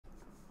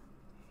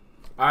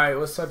Alright,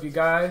 what's up, you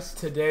guys?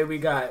 Today we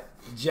got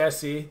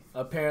Jessi.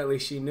 Apparently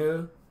she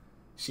new.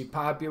 She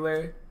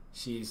popular.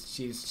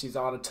 She's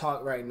all the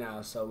talk right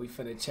now, so we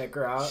finna check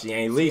her out. She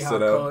ain't Lisa,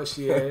 though. How cold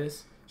she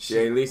is. She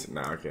ain't Lisa.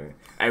 Nah, I'm kidding.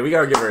 Hey, we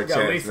gotta give her a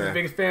chance, Lisa's man.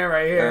 biggest fan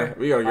right here.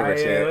 We gotta give her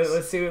a chance.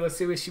 Let's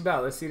see what she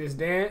about. Let's see this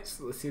dance.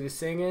 Let's see this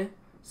singing.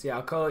 See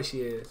how cold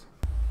she is.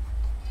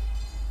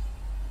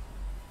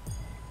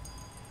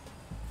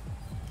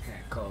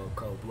 Cold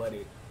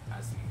blooded.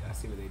 I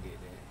see what they did there.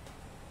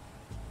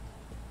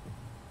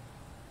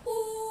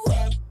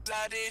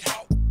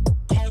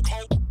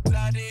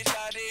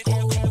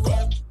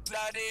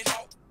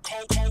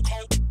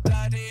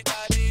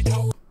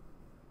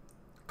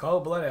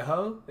 Cold-blooded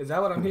hoe? Is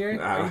that what I'm hearing?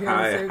 I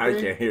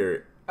can't hear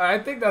it. I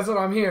think that's what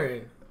I'm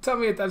hearing. Tell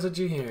me if that's what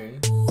you're hearing.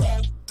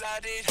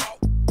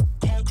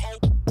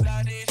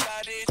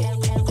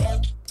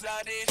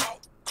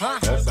 Huh?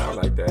 That sound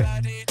like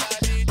that.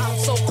 I'm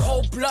so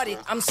cold-blooded,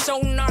 I'm so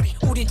naughty.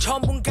 우린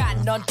전문가,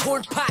 넌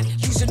돌팔이.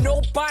 Using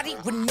nobody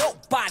with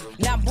nobody.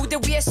 난 무대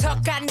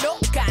위에서 간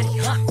nobody.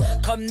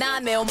 겁나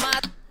매운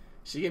맛.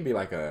 She could be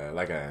like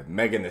a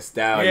Megan Thee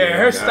Stallion. Yeah,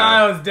 her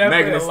style is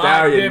definitely Megan a Thee lot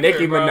Stallion, different,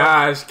 Nicki bro.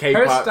 Minaj,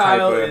 K-pop Her style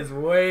type of, is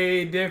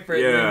way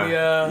different than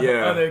the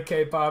other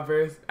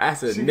K-poppers.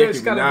 That's a Nicki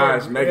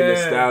Minaj, Megan Thee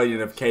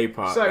Stallion of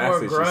K-pop. She's like that's more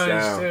what she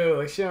grunge sound. too.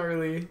 Like she don't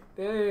really.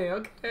 Dang,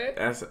 okay.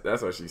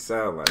 That's what she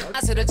sound like.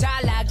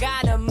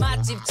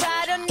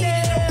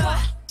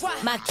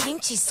 My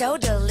kimchi so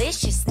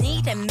delicious,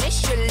 need a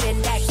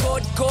Michelin like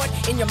good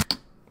in your.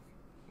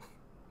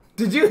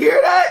 Did you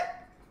hear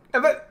that?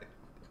 But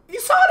you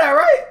saw that,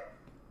 right?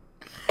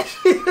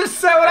 She just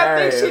said what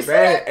I think she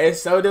said.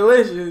 It's so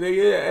delicious,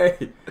 nigga.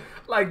 Hey.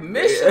 Like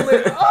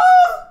Michelin.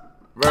 Oh!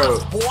 Bro.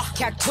 Touch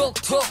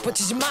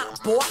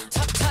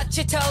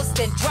your toes,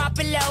 then drop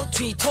it low.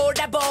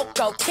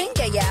 뒤돌아보고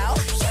튕겨요.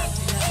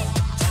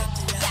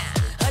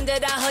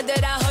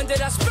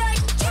 흔들어, spray.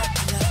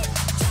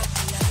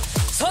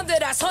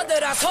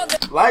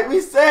 Like we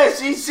said,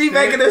 she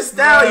Megan Thee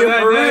Stallion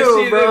for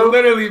real, bro.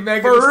 Literally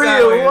Megan Thee Stallion.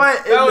 For real,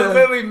 what? That was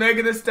literally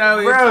Megan Thee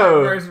Stallion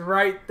verse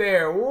right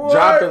there. What?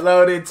 Drop it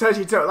loaded,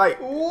 touchy toe, like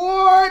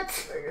what?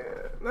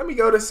 Let me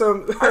go to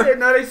some. I didn't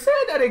know they said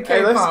that in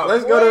K-pop.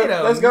 Let's go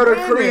to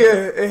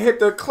Korea and hit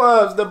the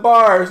clubs, the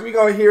bars. We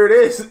gonna hear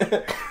this.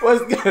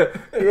 What's good?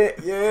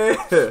 Yeah.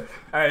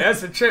 All right,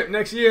 that's a trip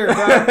next year, bro.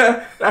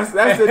 that's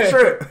the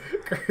trip.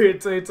 Korea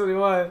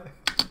 2021.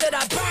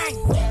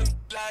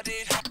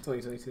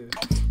 2022.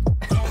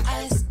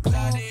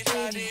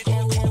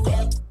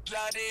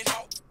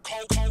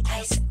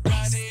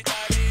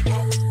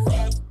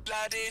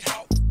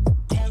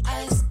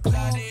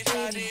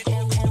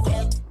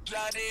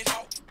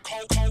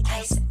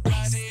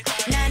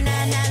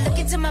 Nah, look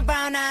into my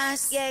brown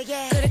eyes. Yeah.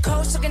 그래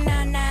거울 속에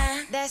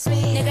나나. That's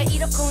me. 내가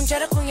이렇군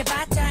저렇군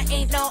해봤자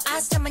ain't no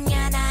hasta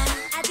mañana.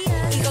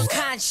 Adios. 이건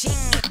간식.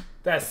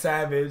 That's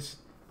savage.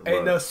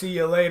 Ain't no see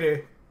you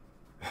later.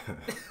 She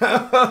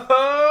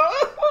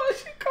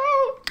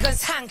cold. 이건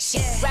상식.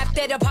 랩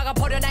때려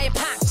박아버려 나의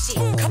방식.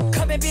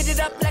 Come and beat it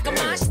up like a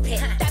mosh pit.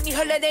 땀이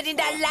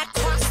흘러내린다 like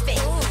CrossFit.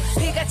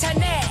 비가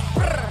차네.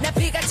 나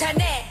비가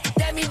차네.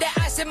 땀이 내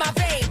ice in my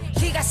vein.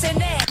 기가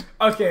세네.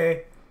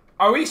 Okay,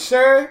 are we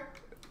sure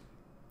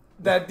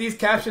that these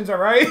captions are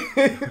right?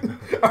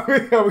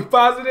 are we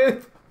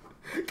positive?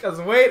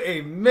 Because wait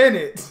a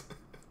minute.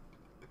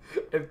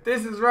 If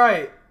this is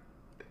right,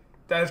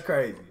 that's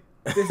crazy.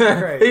 This is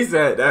crazy. He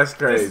said that's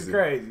crazy. This is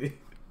crazy.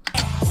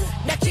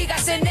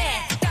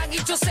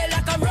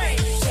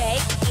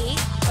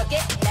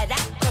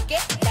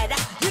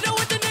 You know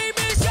what the name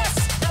is? Yes.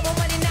 I'm a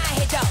money night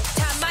head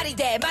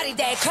말이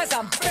cause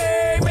I'm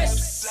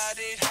famous.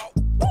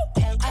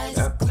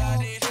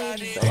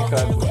 Same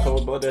cut with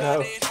cold-blooded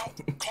hoe.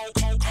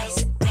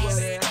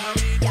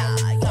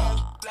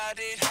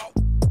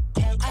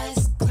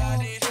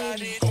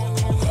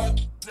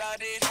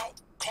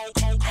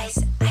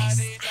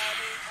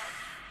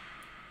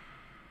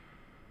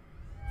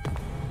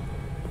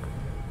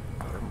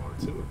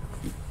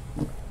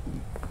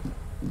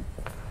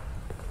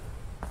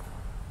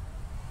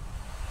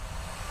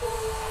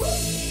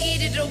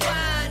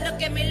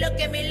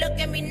 Look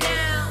at me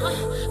now.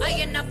 I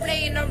am not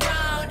playing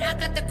around. I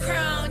got the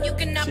crown. You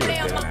cannot play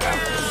on my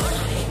crown.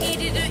 Eat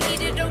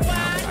it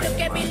around. Look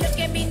at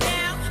me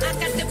now. I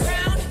got the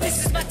crown.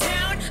 This is my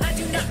town. I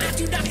do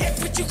not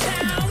F with you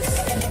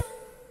clowns.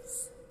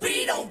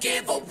 We don't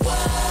give a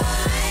what.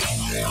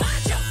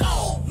 Mind your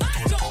own.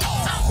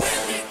 I'm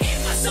really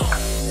in my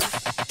zone.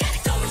 Got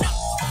it going on.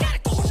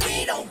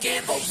 We don't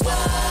give a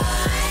what.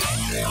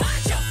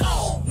 Mind your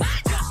own.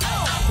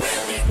 I'm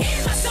really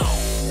in my zone.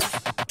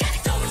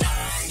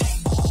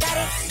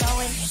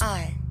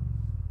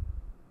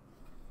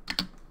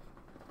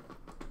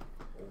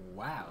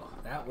 Wow,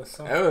 that was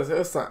something. It was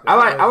something.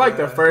 I like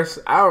the first.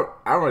 I don't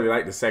really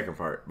like the second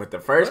part, but the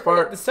first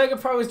part. The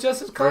second part was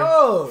just as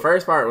cold.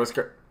 First part was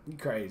you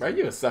crazy. Bro,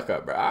 you a suck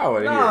up, bro. I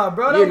want to Nah, hear.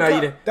 bro, You know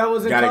you that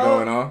wasn't got cold. it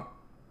going on.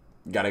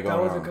 Got it going That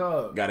on. wasn't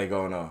cold. Got it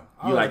going on.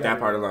 I You like got that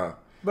it. part alone.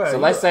 Bro, So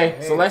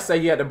let's say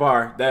you at the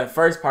bar. The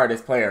first part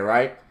is playing,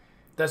 right?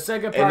 The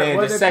second And part, then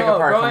what's the it second called?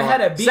 part Bro, come it on.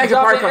 had a beat Second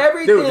drop part and come,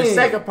 everything. dude. The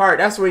second part,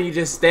 that's where you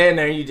just stand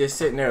there and you just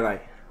sitting there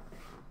like,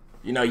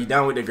 you know, you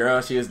done with the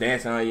girl, she was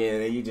dancing on you,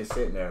 and then you just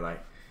sitting there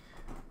like,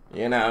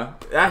 you know,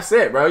 that's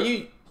it, bro.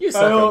 You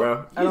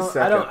sucker, bro. You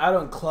sucker. I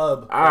don't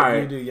club All like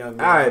right, you do, young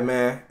man. all right,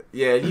 man.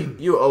 Yeah,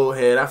 you old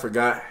head. I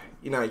forgot.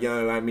 You're not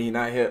young like me,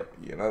 not hip.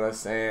 You know what I'm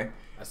saying?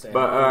 I said,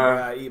 But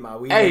I eat my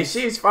weed. hey,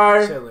 she's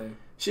fire. Chilling.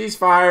 She's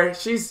fire.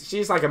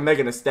 She's like a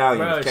Megan Thee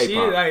Stallion Bro, of she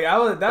K-pop. like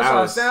that's what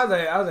I sounds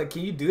like. I was like,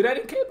 can you do that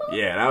in K-pop?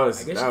 Yeah, that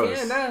was. I guess that you was,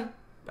 can now.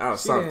 That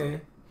was She something.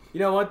 didn't. You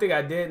know, one thing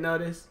I did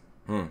notice.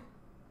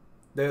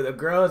 The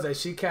girls that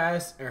she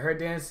cast and her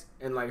dance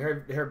and like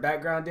her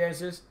background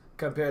dancers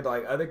compared to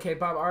like other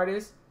K-pop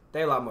artists,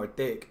 they a lot more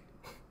thick.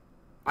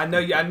 I know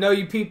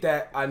you peeped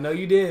that. I know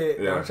you did.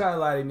 Yeah. Don't try to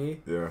lie to me.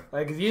 Yeah.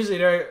 Like, 'cause usually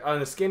they're on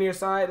the skinnier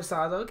side. The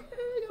side's okay,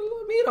 got a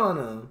little meat on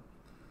them.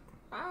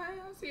 I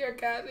see her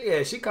cat.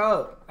 Yeah, she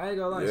cold. I ain't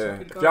gonna lie. Yeah.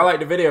 She If cold. y'all like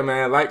the video,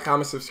 man, like,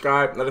 comment,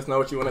 subscribe. Let us know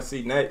what you want to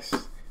see next.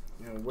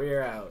 And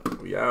we're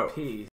out. We out. Peace.